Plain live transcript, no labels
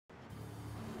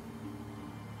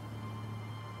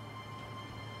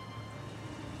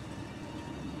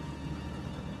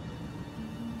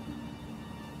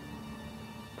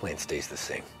plan stays the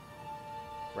same.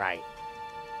 Right.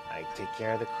 I take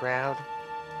care of the crowd,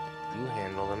 you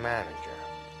handle the manager.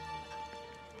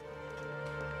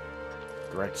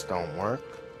 Threats don't work,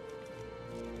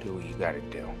 do what you gotta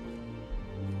do.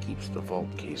 Keeps the vault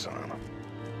keys on him.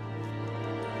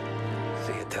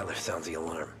 See a teller sounds the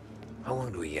alarm. How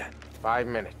long do we get? 5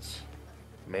 minutes,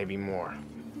 maybe more,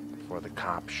 before the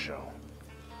cops show.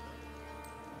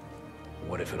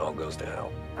 What if it all goes to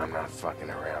hell? I'm not fucking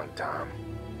around, Tom.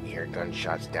 You hear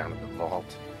gunshots down at the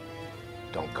vault?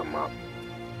 Don't come up.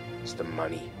 It's the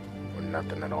money, or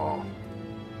nothing at all.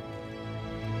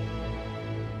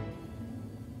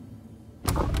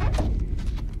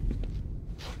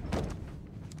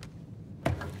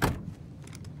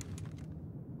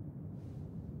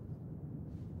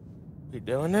 You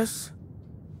doing this?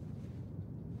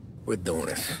 We're doing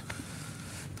this.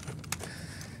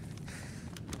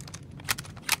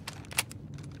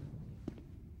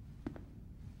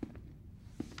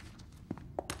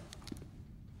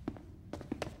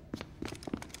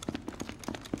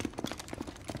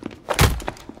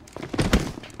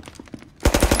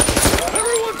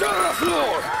 Everyone down on the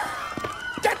floor!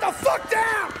 Get the fuck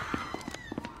down!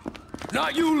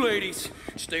 Not you, ladies.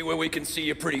 Stay where we can see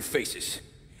your pretty faces.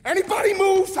 Anybody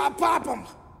moves, I'll pop them!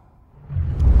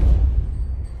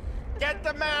 Get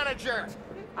the manager!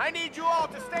 I need you all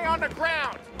to stay on the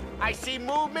ground! I see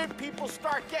movement, people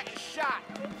start getting shot!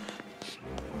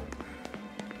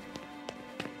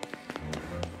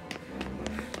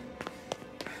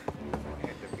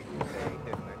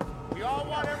 We all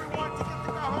want everyone to get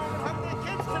to go home and hug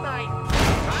their kids tonight!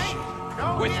 Right?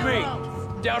 No With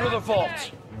heroes. me! Down to the Not vault!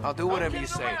 today. I'll do whatever you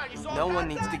say. No one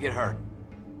needs to get hurt.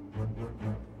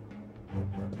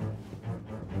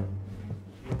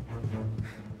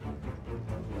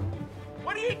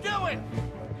 What are you doing?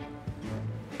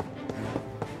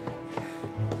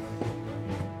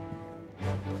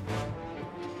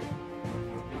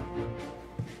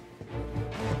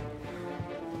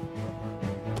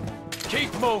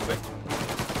 Keep moving!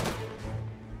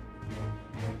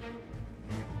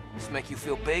 This make you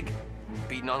feel big?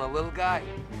 Beating on a little guy?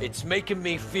 It's making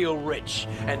me feel rich,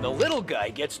 and the little guy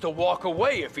gets to walk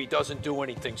away if he doesn't do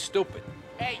anything stupid.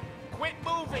 Hey, quit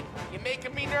moving! You're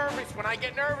making me nervous. When I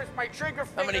get nervous, my trigger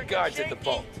finger How many gets guards at the shaky.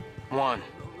 vault? One.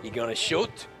 You gonna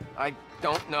shoot? I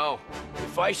don't know.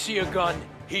 If I see a gun,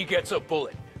 he gets a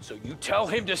bullet. So you tell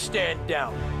him to stand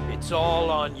down. It's all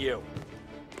on you.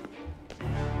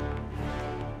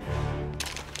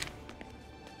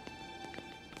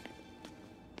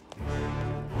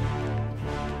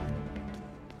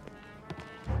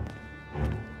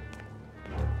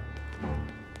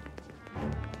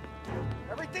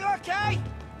 Everything okay?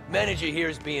 Manager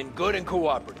here's being good and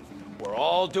cooperative. We're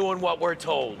all doing what we're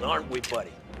told, aren't we,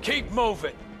 buddy? Keep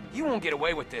moving. You won't get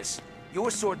away with this.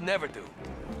 Your sword never do.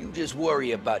 You just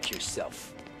worry about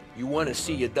yourself. You want to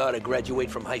see your daughter graduate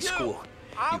from high school.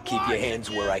 You keep your hands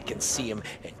where I can see them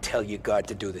and tell your guard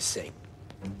to do the same.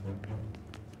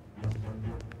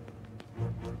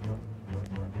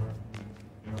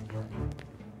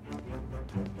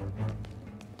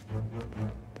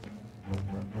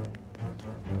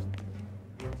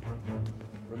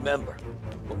 Remember,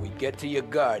 when we get to your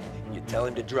guard, you tell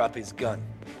him to drop his gun.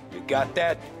 You got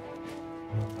that?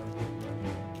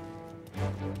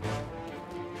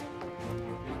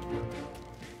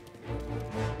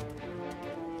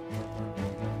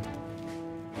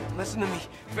 Listen to me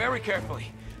very carefully.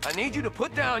 I need you to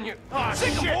put down your... Oh,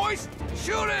 Sick shit. boys!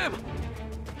 Shoot him!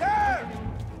 There!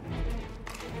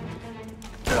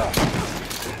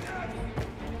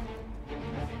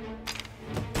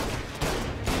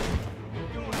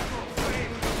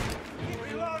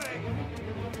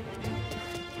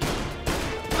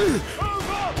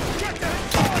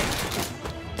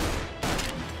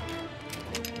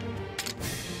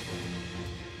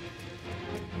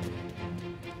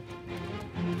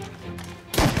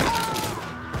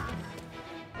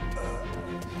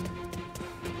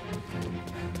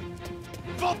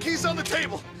 Vault keys on the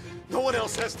table! No one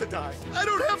else has to die. I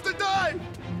don't have to die!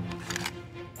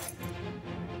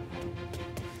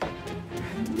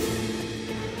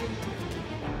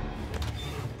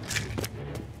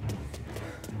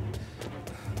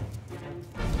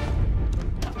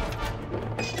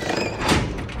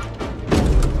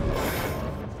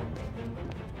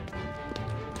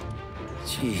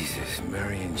 Jesus,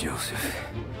 Mary and Joseph.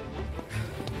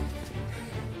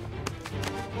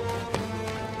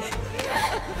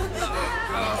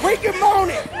 Wake him on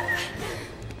it!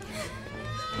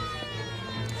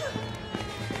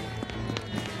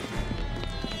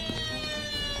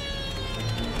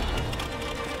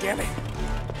 Damn it!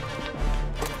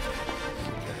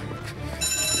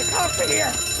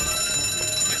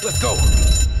 Let's go.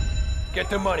 Get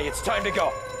the money. It's time to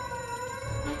go.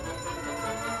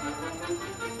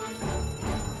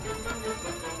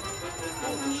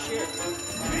 Holy shit.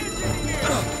 Hands in the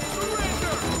air.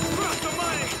 Surrender. Drop the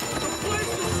money. The place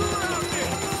is surrounded.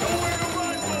 Nowhere to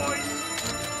run, boys.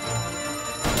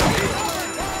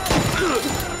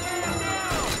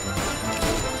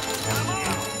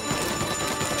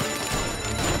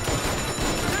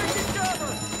 Taking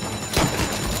cover.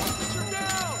 Officer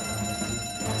down.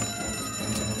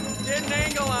 Get an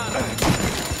angle on him.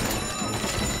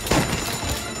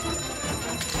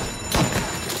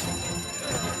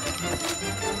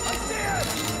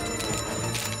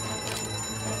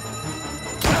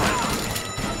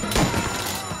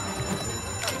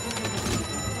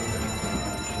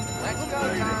 Let's go,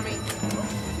 Tommy.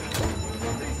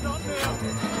 He's not there.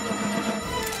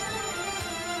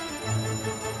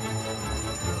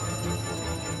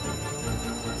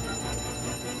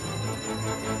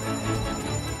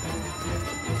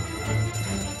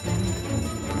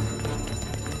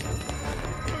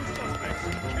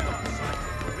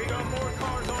 We got more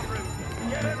cars over him.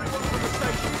 Get everyone from the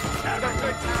station. Have a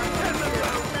good time. Get them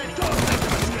out.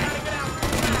 Gotta get out.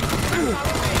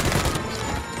 Follow me.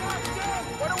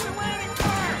 What are we waiting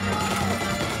for?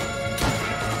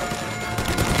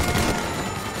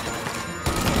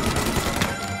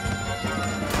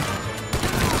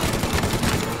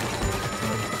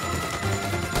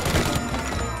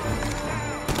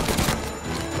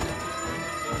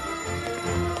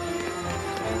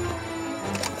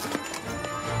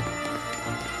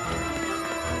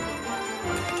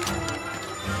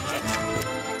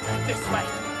 This way.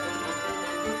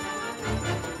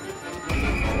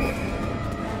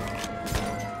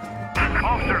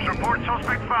 Officers, report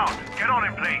suspect found. Get on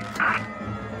him, please.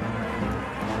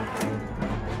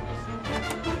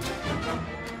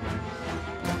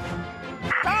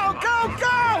 Go, go,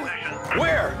 go!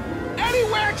 Where?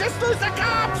 Anywhere, just lose the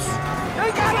cops!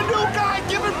 They got a new guy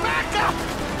giving backup!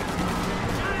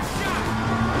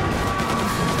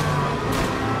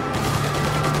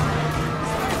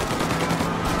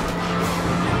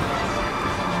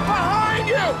 Behind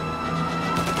you!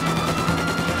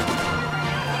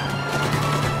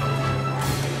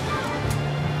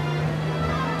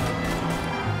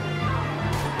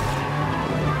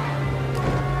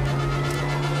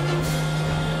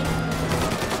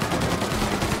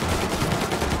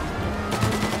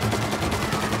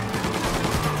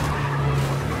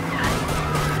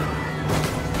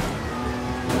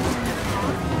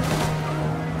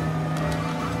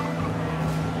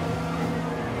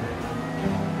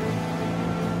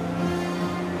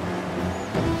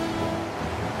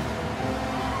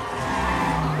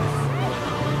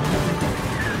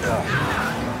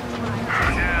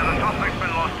 Yeah, the suspect's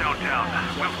been lost downtown.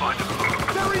 We'll find him.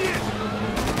 There he is!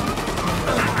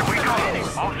 We got him.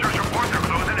 Officers report they're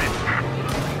closing in.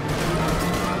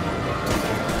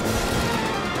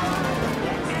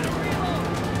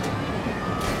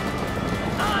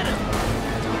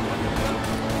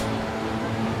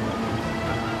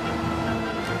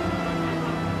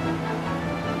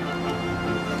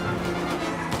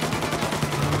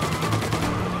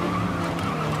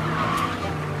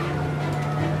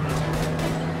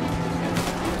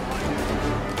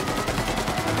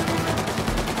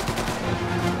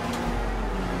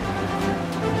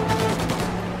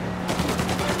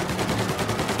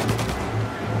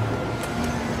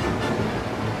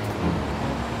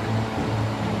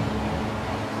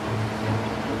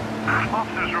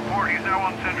 Officers report he's now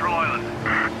on Central Island.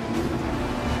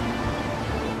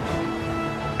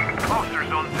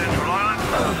 Officers on Central Island.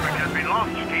 Suspect has been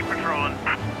lost. Keep patrolling.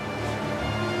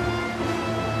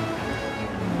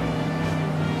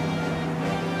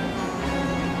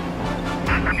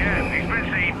 Yeah, he's been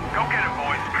seen. Go get him,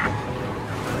 boys.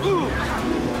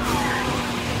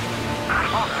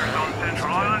 Officers on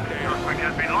Central Island. Suspect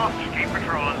has been lost. Keep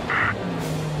patrolling.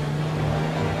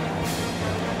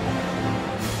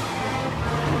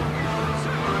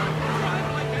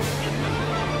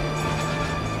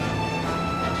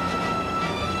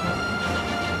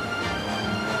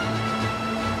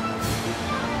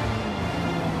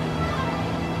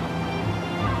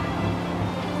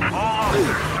 All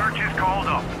officers, search is called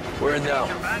up. Where now?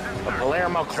 The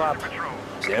Palermo Club. Patrol.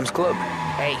 Sam's Club.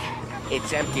 Hey,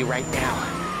 it's empty right now.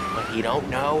 But you don't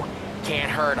know,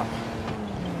 can't hurt them.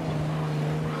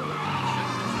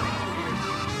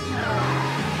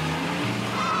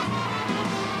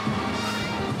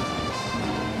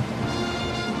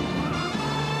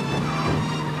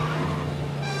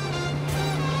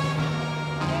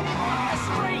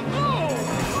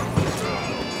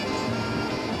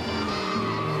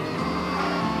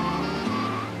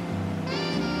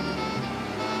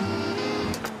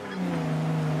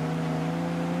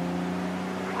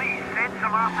 Get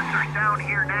some officers down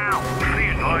here now. Be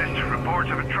advised, reports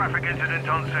of a traffic incident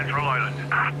on Central Island.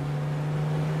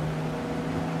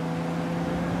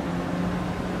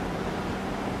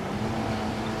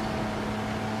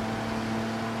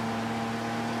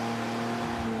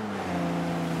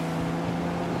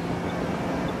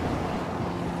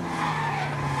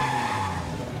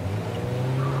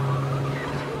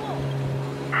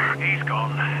 He's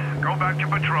gone. Go back to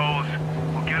patrols.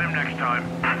 We'll get him next time.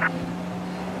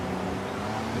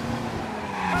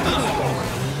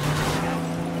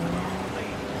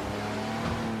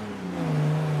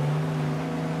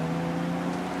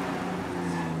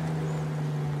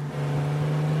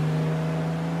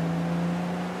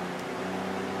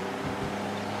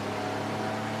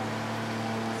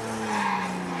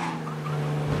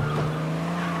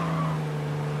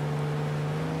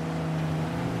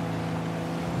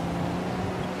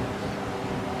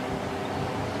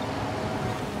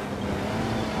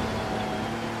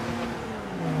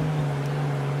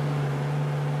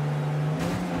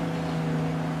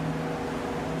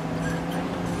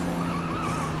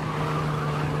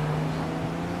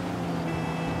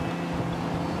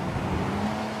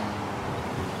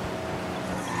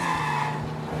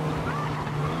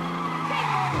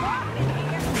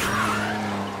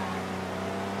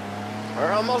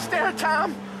 We're almost there,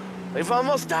 Tom. We've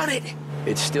almost done it.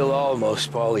 It's still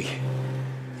almost, Paulie.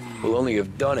 We'll only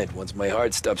have done it once my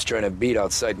heart stops trying to beat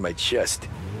outside my chest.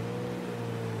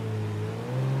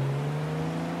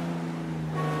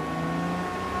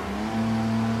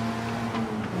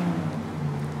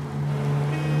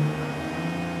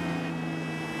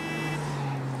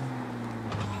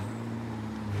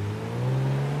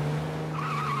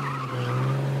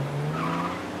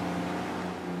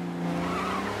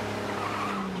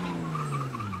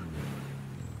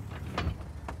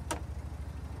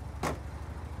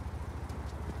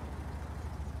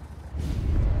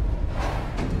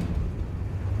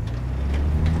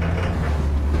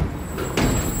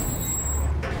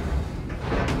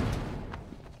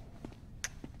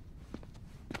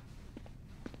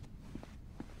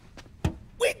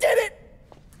 We did it!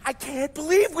 I can't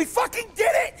believe we fucking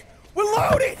did it! We're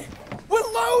loaded! We're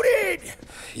loaded!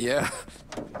 Yeah?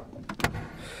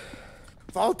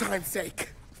 For all time's sake.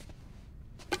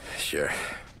 Sure.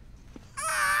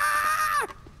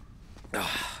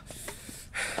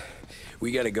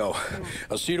 We gotta go.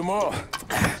 I'll see you tomorrow.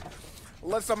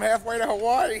 Unless I'm halfway to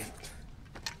Hawaii.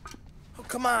 Oh,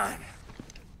 come on.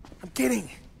 I'm kidding.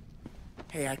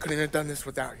 Hey, I couldn't have done this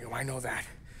without you. I know that.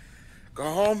 Go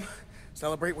home,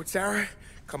 celebrate with Sarah,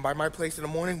 come by my place in the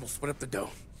morning, we'll split up the dough.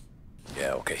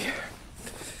 Yeah, okay.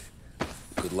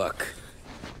 Good luck.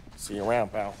 See you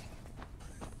around, pal.